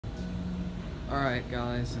Alright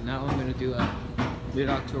guys, and now I'm going to do a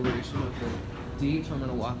mid-October edition of the D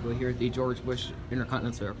Terminal Walkway here at the George Bush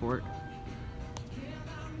Intercontinental Airport.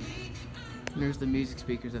 And there's the music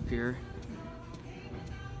speakers up here.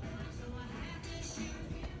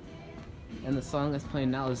 And the song that's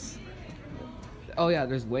playing now is... oh yeah,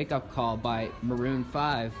 there's Wake Up Call by Maroon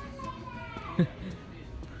 5.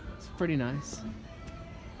 It's pretty nice.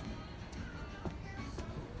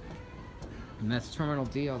 And that's Terminal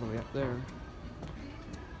D all the way up there.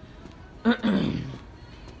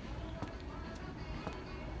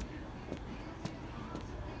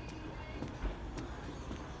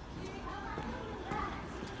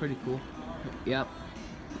 Pretty cool. Yep.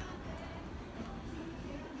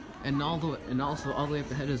 And also all the way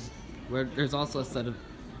up ahead is where there's also a set of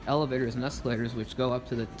elevators and escalators which go up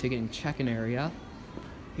to the ticketing check-in area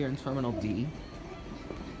here in Terminal D.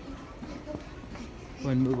 Go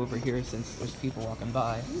ahead and move over here since there's people walking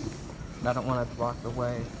by. And I don't want to block the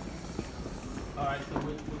way. Alright, so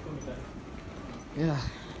we'll come back. Yeah.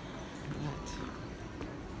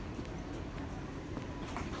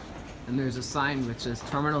 And there's a sign which says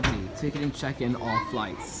Terminal D, ticketing check-in all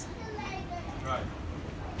flights. Right.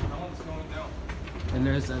 How long's going down? And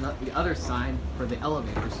there's the other sign for the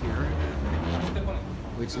elevators here,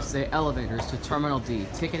 which is say elevators to Terminal D,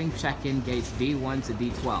 ticketing check-in gates D1 to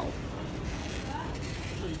D12.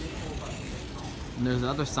 And there's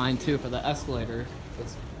another sign too for the escalator.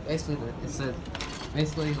 It's basically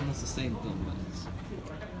almost the same thing, but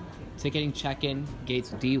it's ticketing check-in gates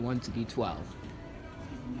D1 to D12.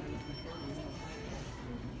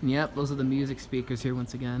 And yep, those are the music speakers here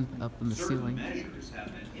once again, up in the ceiling. Measures have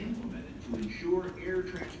been implemented to ensure air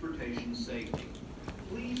transportation safety.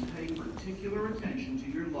 Please pay particular attention to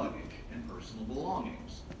your luggage and personal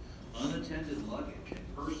belongings. Unattended luggage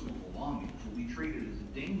and personal belongings will be treated as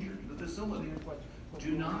a danger to the facility.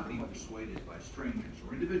 Do not be persuaded by strangers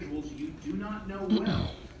or individuals you do not know well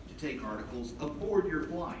to take articles aboard your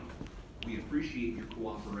flight. We appreciate your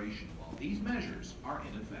cooperation while these measures are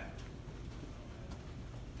in effect.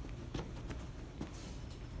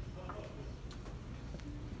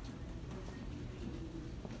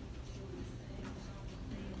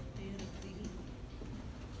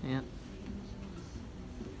 Yep.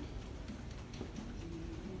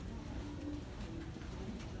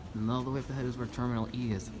 And all the way up ahead is where Terminal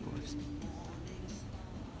E is, of course.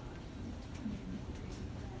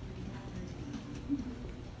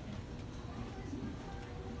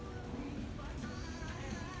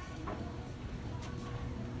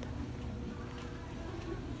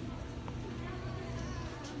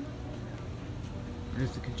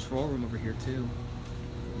 There's the control room over here too.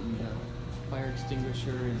 And the fire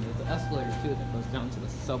extinguisher, and there's the escalator too that goes down to the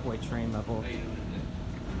subway train level.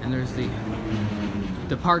 And there's the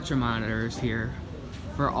departure monitors here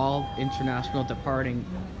for all international departing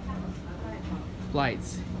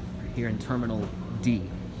flights here in Terminal D.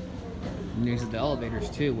 And there's the elevators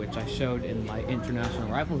too, which I showed in my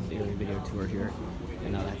international arrivals area video tour here.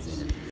 And now that's it.